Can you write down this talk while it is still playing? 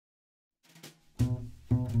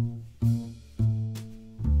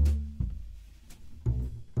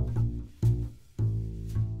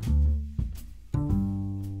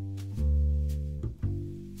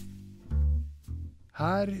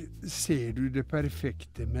Her ser du det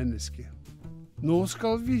perfekte mennesket. Nå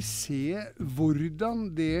skal vi se hvordan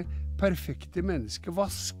det perfekte mennesket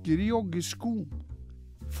vasker joggesko.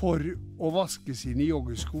 For å vaske sine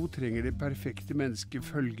joggesko trenger det perfekte mennesket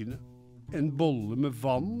følgende: en bolle med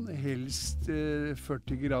vann, helst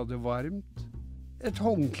 40 grader varmt, et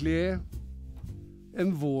håndkle,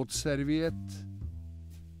 en våtserviett,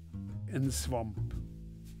 en svamp,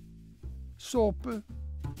 såpe,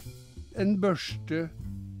 en børste,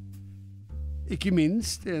 ikke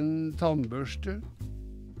minst en tannbørste,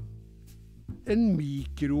 en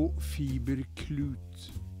mikrofiberklut.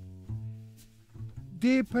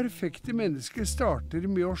 Det perfekte mennesket starter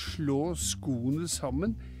med å slå skoene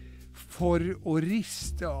sammen for å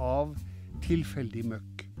riste av tilfeldig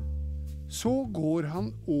møkk. Så går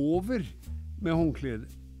han over med håndkledet.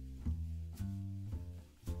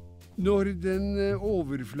 Når den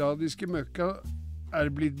overfladiske møkka er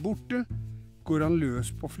blitt borte, går han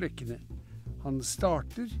løs på flekkene. Han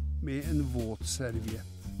starter med en våtserviett.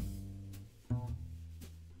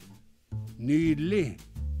 Nydelig!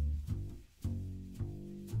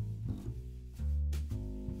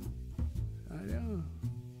 Der, ja.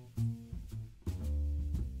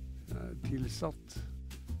 Det er tilsatt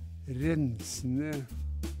rensende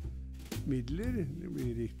midler. Det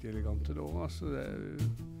blir riktig elegante da. Altså det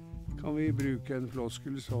kan vi bruke en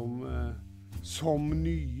floskel som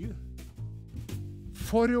nye.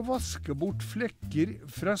 For å vaske bort flekker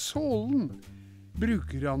fra sålen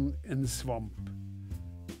bruker han en svamp.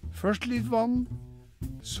 Først litt vann,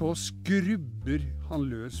 så skrubber han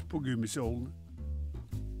løs på gummisålene.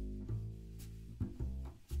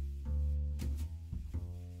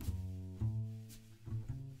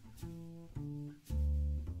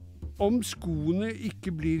 Om skoene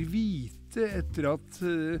ikke blir hvite etter at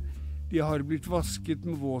de har blitt vasket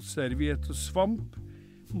med våtserviett og svamp,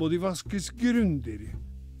 må de vaskes grundigere.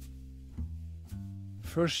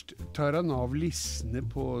 Først tar han av lissene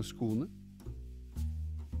på skoene.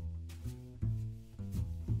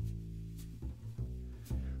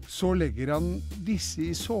 Så legger han disse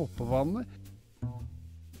i såpevannet.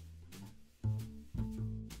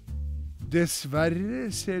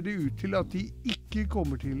 Dessverre ser det ut til at de ikke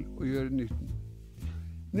kommer til å gjøre nytten.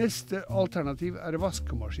 Neste alternativ er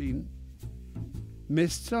vaskemaskinen.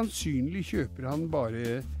 Mest sannsynlig kjøper han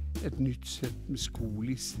bare et nytt sett med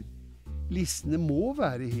skolisser. Lissene må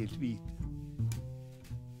være helt hvite.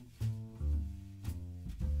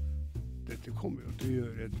 Dette kommer jo til å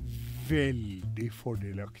gjøre et veldig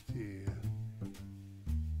fordelaktig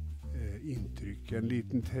inntrykk. En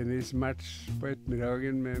liten tennismatch på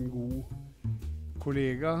ettermiddagen med en god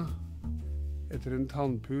kollega etter en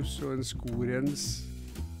tannpuss og en skorens,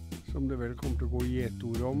 som det vel kommer til å gå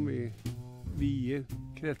gjetord om i vide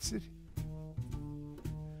kretser.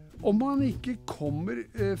 Om man ikke kommer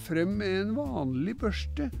frem med en vanlig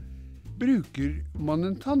børste, bruker man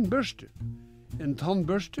en tannbørste. En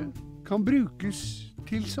tannbørste kan brukes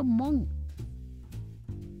til så mangt.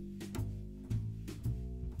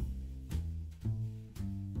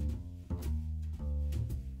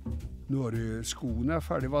 Når skoene er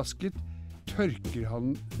ferdig vasket, tørker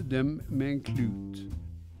han dem med en klut.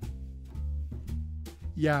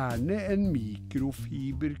 Gjerne en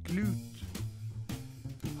mikrofiberklut.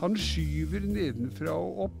 Han skyver nedenfra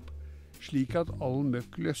og opp, slik at all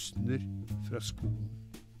møkk løsner fra skoen.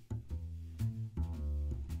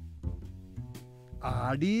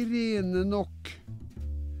 Er de rene nok?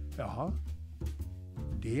 Ja,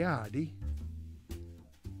 det er de.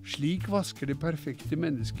 Slik vasker det perfekte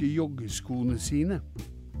mennesket joggeskoene sine.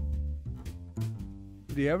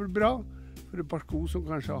 Det er vel bra for et par sko som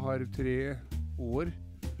kanskje har 3 år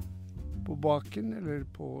på baken eller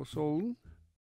på sålen.